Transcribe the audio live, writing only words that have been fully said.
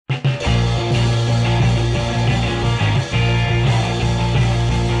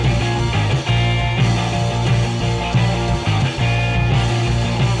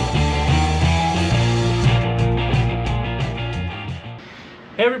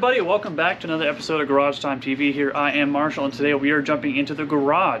everybody, welcome back to another episode of Garage Time TV. Here I am Marshall, and today we are jumping into the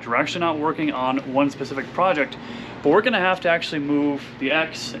garage. We're actually not working on one specific project, but we're going to have to actually move the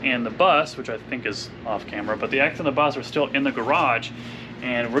X and the bus, which I think is off camera, but the X and the bus are still in the garage,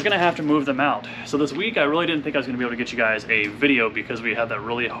 and we're going to have to move them out. So this week I really didn't think I was going to be able to get you guys a video because we had that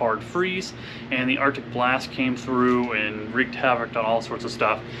really hard freeze and the Arctic blast came through and wreaked havoc on all sorts of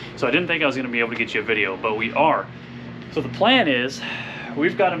stuff. So I didn't think I was going to be able to get you a video, but we are. So the plan is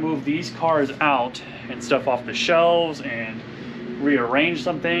we've got to move these cars out and stuff off the shelves and rearrange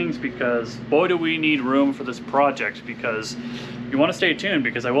some things, because boy do we need room for this project. Because you want to stay tuned,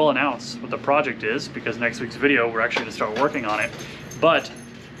 because I will announce what the project is, because next week's video we're actually going to start working on it, but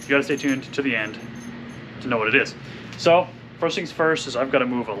you got to stay tuned to the end to know what it is. So first things first is I've got to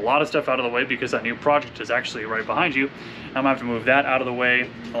move a lot of stuff out of the way, because that new project is actually right behind you. I'm gonna have to move that out of the way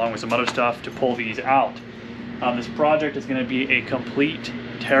along with some other stuff to pull these out. This project is going to be a complete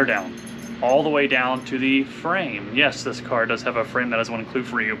teardown, all the way down to the frame. Yes, this car does have a frame, that is one clue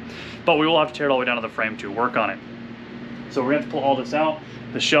for you, but we will have to tear it all the way down to the frame to work on it. So we're going to have to pull all this out.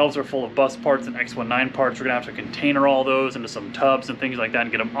 The shelves are full of bus parts and X19 parts. We're going to have to container all those into some tubs and things like that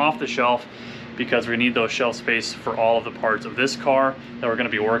and get them off the shelf, because we need those shelf space for all of the parts of this car that we're going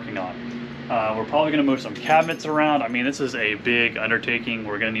to be working on. We're probably going to move some cabinets around. I mean, this is a big undertaking.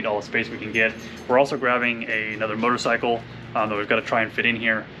 We're going to need all the space we can get. We're also grabbing another motorcycle that we've got to try and fit in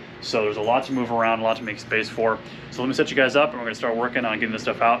here. So there's a lot to move around, a lot to make space for. So let me set you guys up, and we're going to start working on getting this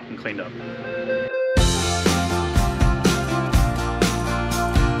stuff out and cleaned up.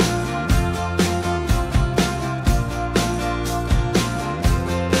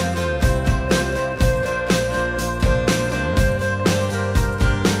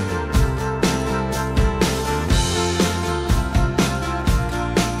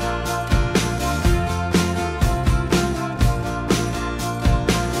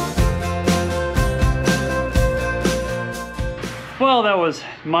 Well, that was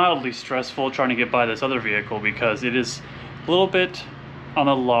mildly stressful trying to get by this other vehicle, because it is a little bit on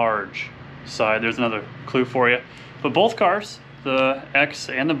the large side. There's another clue for you. But both cars, the X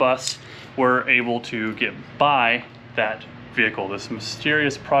and the bus, were able to get by that vehicle, this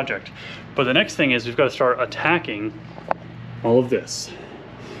mysterious project. But the next thing is we've got to start attacking all of this.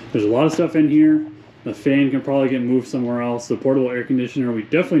 There's a lot of stuff in here. The fan can probably get moved somewhere else. The portable air conditioner, we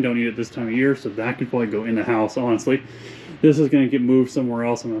definitely don't need it this time of year, so that could probably go in the house, honestly. This is going to get moved somewhere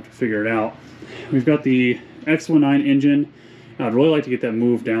else. I'm going to have to figure it out. We've got the X19 engine. I'd really like to get that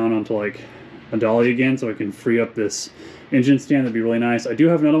moved down onto like a dolly again, so I can free up this engine stand. That'd be really nice. I do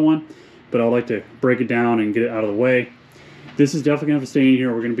have another one, but I'd like to break it down and get it out of the way. This is definitely going to have to stay in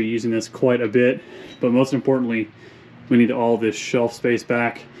here. We're going to be using this quite a bit, but most importantly, we need all this shelf space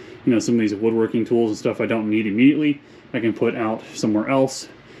back. You know, some of these woodworking tools and stuff I don't need immediately, I can put out somewhere else.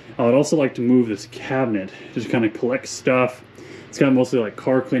 I would also like to move this cabinet, just kind of collect stuff. It's got mostly like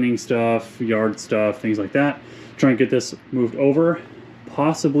car cleaning stuff, yard stuff, things like that. Try and get this moved over,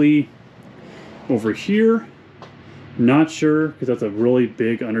 possibly over here. Not sure, because that's a really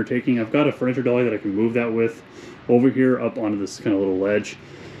big undertaking. I've got a furniture dolly that I can move that with over here up onto this kind of little ledge.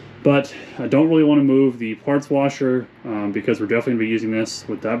 But I don't really want to move the parts washer because we're definitely going to be using this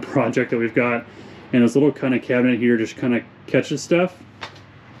with that project that we've got. And this little kind of cabinet here just kind of catches stuff.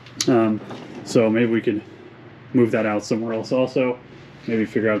 So maybe we could move that out somewhere else also. Maybe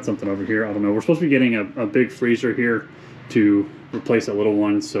figure out something over here. I don't know. We're supposed to be getting a big freezer here to replace that little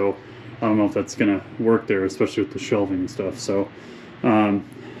one. So I don't know if that's going to work there, especially with the shelving and stuff. So we're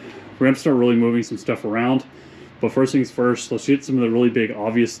going to start really moving some stuff around. But first things first, let's get some of the really big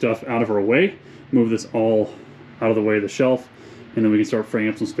obvious stuff out of our way. Move this all out of the way of the shelf. And then we can start freeing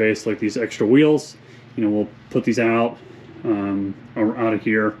up some space, like these extra wheels. You know, we'll put these out of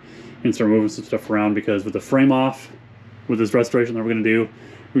here and start moving some stuff around, because with the frame off, with this restoration that we're going to do,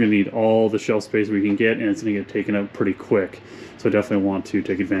 we're going to need all the shelf space we can get, and it's going to get taken up pretty quick. So I definitely want to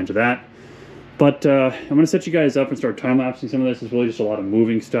take advantage of that. But I'm going to set you guys up and start time-lapsing some of this. It's really just a lot of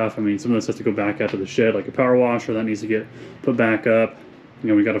moving stuff. I mean, some of this has to go back out to the shed, like a power washer that needs to get put back up. You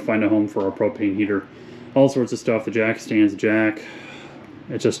know, we got to find a home for our propane heater, all sorts of stuff. The jack stands, the jack,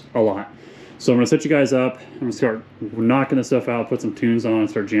 it's just a lot. So I'm going to set you guys up. I'm going to start knocking this stuff out, put some tunes on, and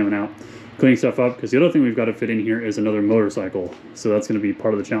start jamming out, cleaning stuff up, because the other thing we've got to fit in here is another motorcycle. So that's going to be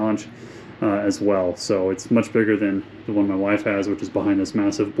part of the challenge as well. So it's much bigger than the one my wife has, which is behind this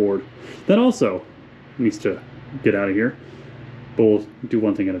massive board. That also needs to get out of here, but we'll do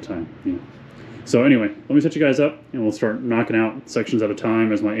one thing at a time. You know. So anyway, let me set you guys up, and we'll start knocking out sections at a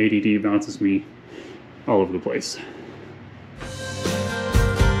time as my ADD bounces me all over the place.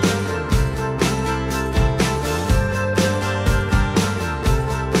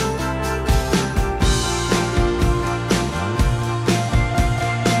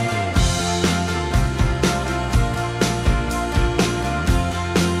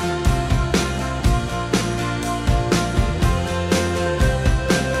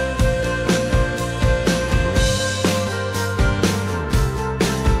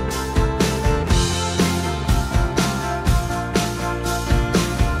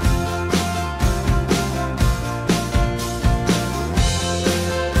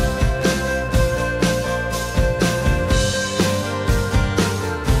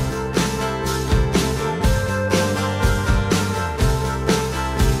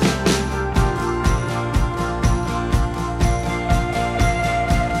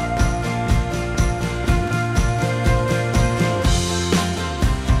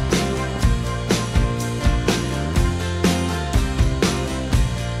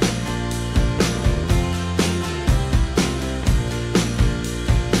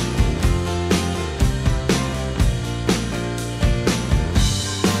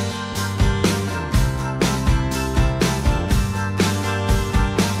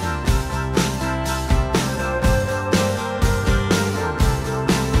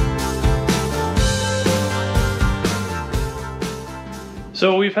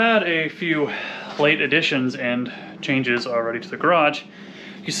 So we've had a few late additions and changes already to the garage.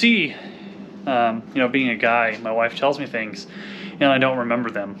 You see, you know, being a guy, my wife tells me things and I don't remember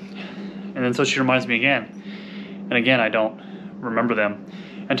them. And then so she reminds me again. And again, I don't remember them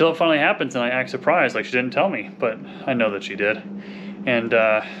until it finally happens and I act surprised like she didn't tell me, but I know that she did. And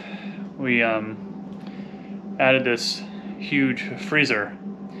we added this huge freezer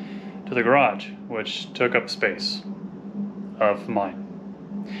to the garage, which took up space of mine.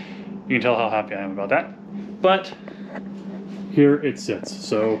 You can tell how happy I am about that. But here it sits.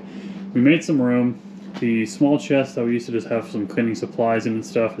 So we made some room. The small chest that we used to just have some cleaning supplies in and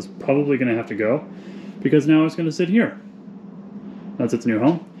stuff is probably going to have to go because now it's going to sit here. That's its new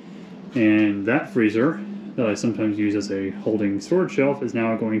home. And that freezer that I sometimes use as a holding storage shelf is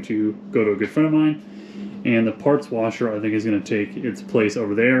now going to go to a good friend of mine. And the parts washer I think is going to take its place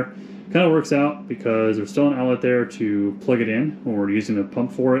over there. Kind of works out because there's still an outlet there to plug it in when we're using the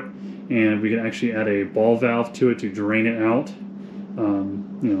pump for it, and we can actually add a ball valve to it to drain it out,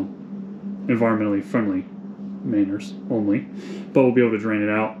 you know, environmentally friendly manners only, but we'll be able to drain it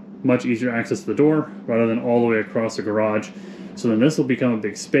out. Much easier access to the door rather than all the way across the garage. So then this will become a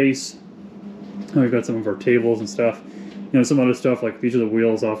big space. And we've got some of our tables and stuff, you know, some other stuff like these are the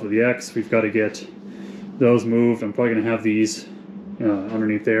wheels off of the X. We've got to get those moved. I'm probably going to have these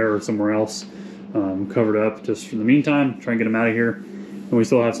underneath there or somewhere else covered up just for the meantime, try and get them out of here. And we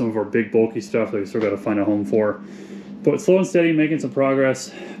still have some of our big bulky stuff that we still got to find a home for, but slow and steady, making some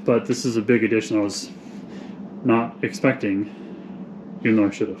progress. But this is a big addition I was not expecting, even though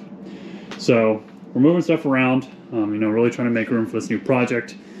I should have. So we're moving stuff around, you know, really trying to make room for this new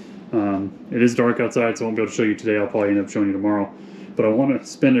project. It is dark outside, so I won't be able to show you today. I'll probably end up showing you tomorrow, but I want to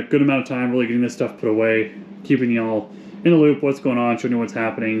spend a good amount of time really getting this stuff put away, keeping y'all in the loop, what's going on, showing you what's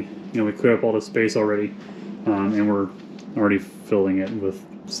happening. You know, we cleared up all the space already, and we're already filling it with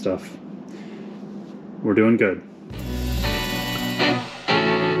stuff. We're doing good.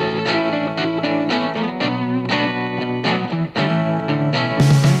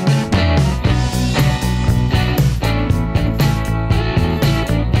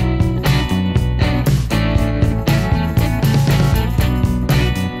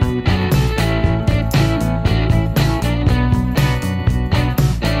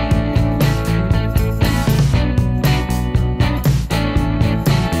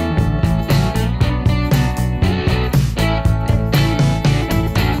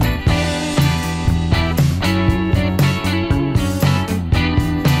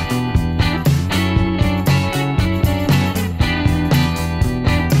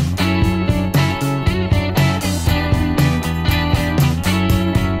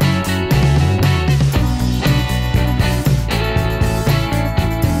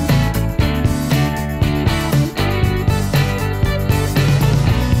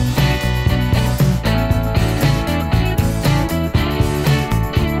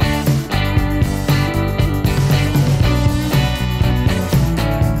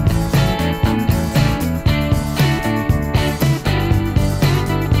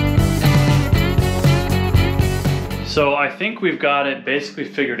 So I think we've got it basically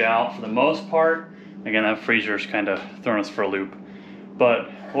figured out for the most part. Again, that freezer's kind of thrown us for a loop.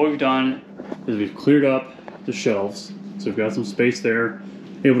 But what we've done is we've cleared up the shelves. So we've got some space there.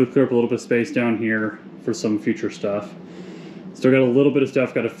 Able to clear up a little bit of space down here for some future stuff. Still got a little bit of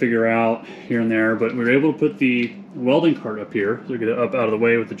stuff got to figure out here and there, but we were able to put the welding cart up here. So we get it up out of the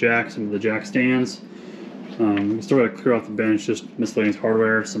way with the jacks and the jack stands. We still got to clear off the bench, just miscellaneous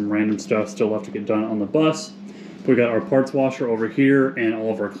hardware, some random stuff still left to get done on the bus. We got our parts washer over here and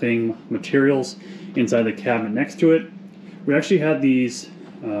all of our cleaning materials inside the cabinet next to it. We actually had these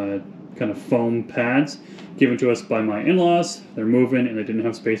kind of foam pads given to us by my in-laws. They're moving and they didn't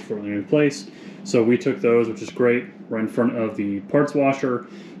have space for it in a new place. So we took those, which is great, right in front of the parts washer.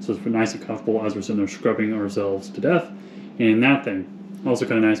 So it's nice and comfortable as we're sitting there scrubbing ourselves to death. And that thing, also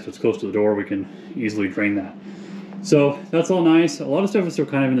kind of nice because it's close to the door, we can easily drain that. So that's all nice. A lot of stuff is still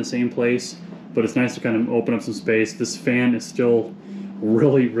kind of in the same place, but it's nice to kind of open up some space. This fan is still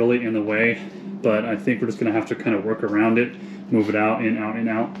really, really in the way, but I think we're just gonna have to kind of work around it, move it out and out and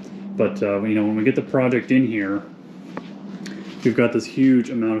out. But you know, when we get the project in here, we've got this huge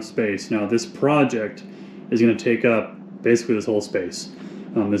amount of space. Now this project is gonna take up basically this whole space.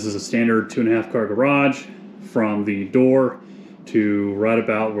 This is a standard 2.5 car garage. From the door to right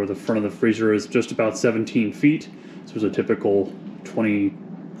about where the front of the freezer is, just about 17 feet. So it's a typical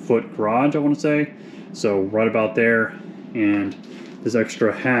 20-foot garage, I want to say. So right about there, and this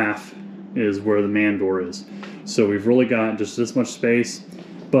extra half is where the man door is. So we've really got just this much space.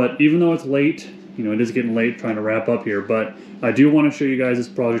 But even though it's late you know, it is getting late trying to wrap up here, but I do want to show you guys this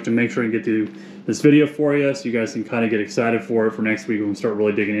project and make sure I get to this video for you so you guys can kind of get excited for it for next week when we start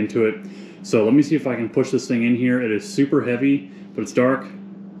really digging into it. So let me see if I can push this thing in here. It is super heavy, but it's dark.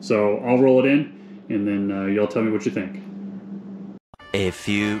 So I'll roll it in and then y'all tell me what you think. A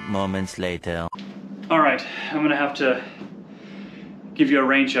few moments later. All right, I'm gonna have to give you a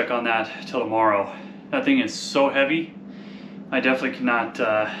rain check on that till tomorrow. That thing is so heavy. I definitely cannot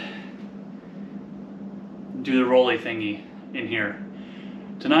do the rolly thingy in here.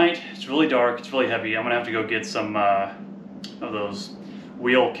 Tonight, it's really dark, it's really heavy. I'm gonna have to go get some of those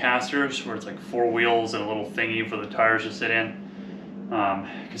wheel casters where it's like 4 wheels and a little thingy for the tires to sit in.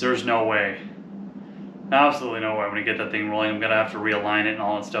 Because there's no way, absolutely no way I'm gonna get that thing rolling. I'm gonna have to realign it and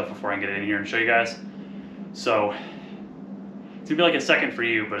all that stuff before I can get it in here and show you guys. So it's gonna be like a second for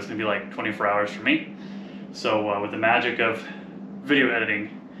you, but it's gonna be like 24 hours for me. So with the magic of video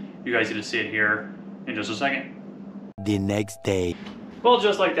editing, you guys get to see it here in just a second. The next day. Well,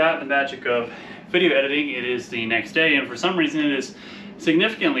 just like that, the magic of video editing, it is the next day, and for some reason it is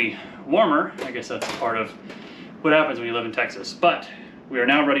significantly warmer. I guess that's part of what happens when you live in Texas. But we are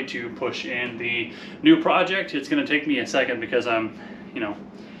now ready to push in the new project. It's gonna take me a second because I'm, you know,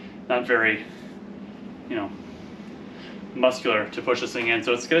 not very, you know, muscular to push this thing in.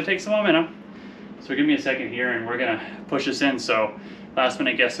 So it's gonna take some momentum. So give me a second here and we're gonna push this in. So last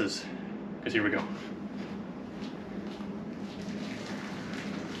minute guesses, because here we go.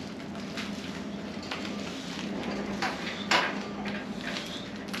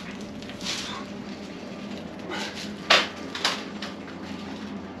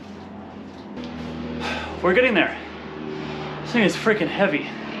 We're getting there. This thing is freaking heavy.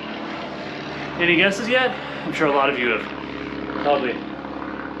 Any guesses yet? I'm sure a lot of you have probably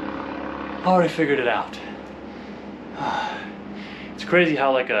already figured it out. It's crazy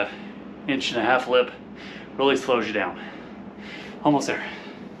how like a 1.5 lip really slows you down. Almost there.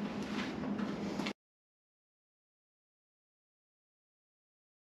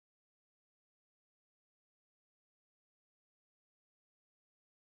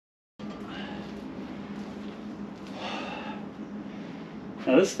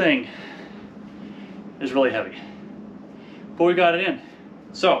 Now this thing is really heavy, but we got it in.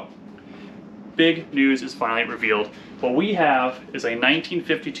 So, big news is finally revealed. What we have is a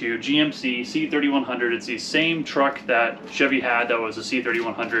 1952 GMC C3100. It's the same truck that Chevy had that was a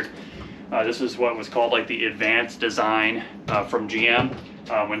C3100. This is what was called like the advanced design from GM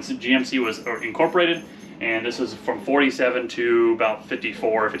when GMC was incorporated. And this is from 47 to about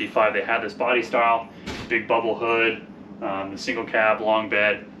 54, 55. They had this body style, big bubble hood, the single cab, long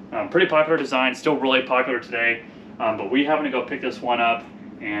bed. Pretty popular design, still really popular today. But we happen to go pick this one up,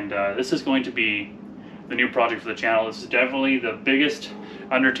 and this is going to be the new project for the channel. This is definitely the biggest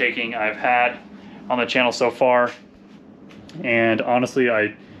undertaking I've had on the channel so far. And honestly,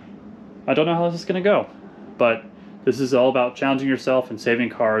 I don't know how this is going to go. But this is all about challenging yourself and saving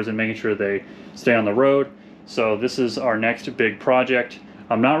cars and making sure they stay on the road. So this is our next big project.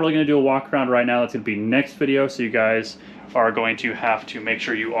 I'm not really going to do a walk around right now. That's going to be next video. So you guys are going to have to make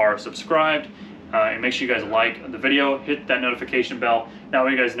sure you are subscribed and make sure you guys like the video, hit that notification bell. That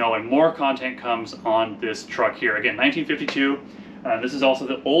way you guys know when more content comes on this truck here. Again, 1952. This is also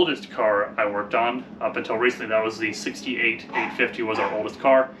the oldest car I worked on up until recently. That was the 68 850 was our oldest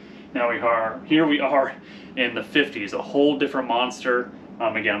car. Now we are in the 50s, a whole different monster.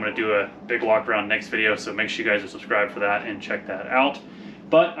 Again, I'm going to do a big walk around next video, so make sure you guys are subscribed for that and check that out.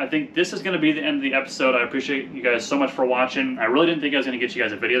 But I think this is going to be the end of the episode. I appreciate you guys so much for watching. I really didn't think I was going to get you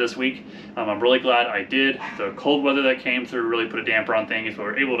guys a video this week. I'm really glad I did. The cold weather that came through really put a damper on things, but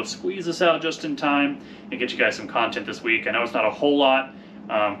we were able to squeeze this out just in time and get you guys some content this week. I know it's not a whole lot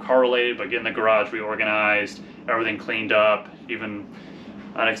car related, but getting the garage reorganized, everything cleaned up, even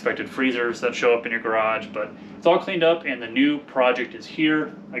unexpected freezers that show up in your garage, but it's all cleaned up and the new project is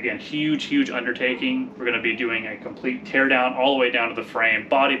here. Again, huge undertaking. We're going to be doing a complete tear down all the way down to the frame.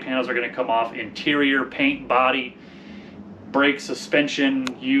 Body panels are going to come off, interior, paint, body, brakes, suspension,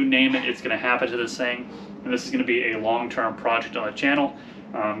 you name it, it's going to happen to this thing. And this is going to be a long-term project on the channel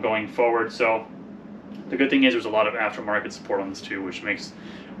going forward. So the good thing is there's a lot of aftermarket support on this too, which makes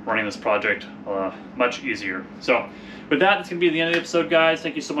running this project much easier. So with that, it's going to be the end of the episode, guys.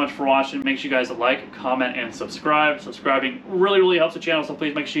 Thank you so much for watching. Make sure you guys like, comment, and subscribe. Subscribing really helps the channel, so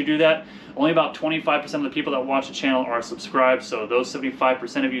please make sure you do that. Only about 25% of the people that watch the channel are subscribed, so those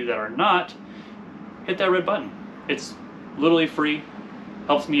 75% of you that are not, hit that red button. It's literally free,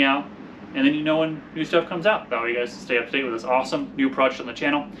 helps me out, and then you know when new stuff comes out. That way you guys stay up to date with this awesome new project on the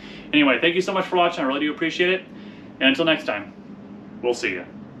channel. Anyway, thank you so much for watching. I really do appreciate it. And until next time, we'll see you.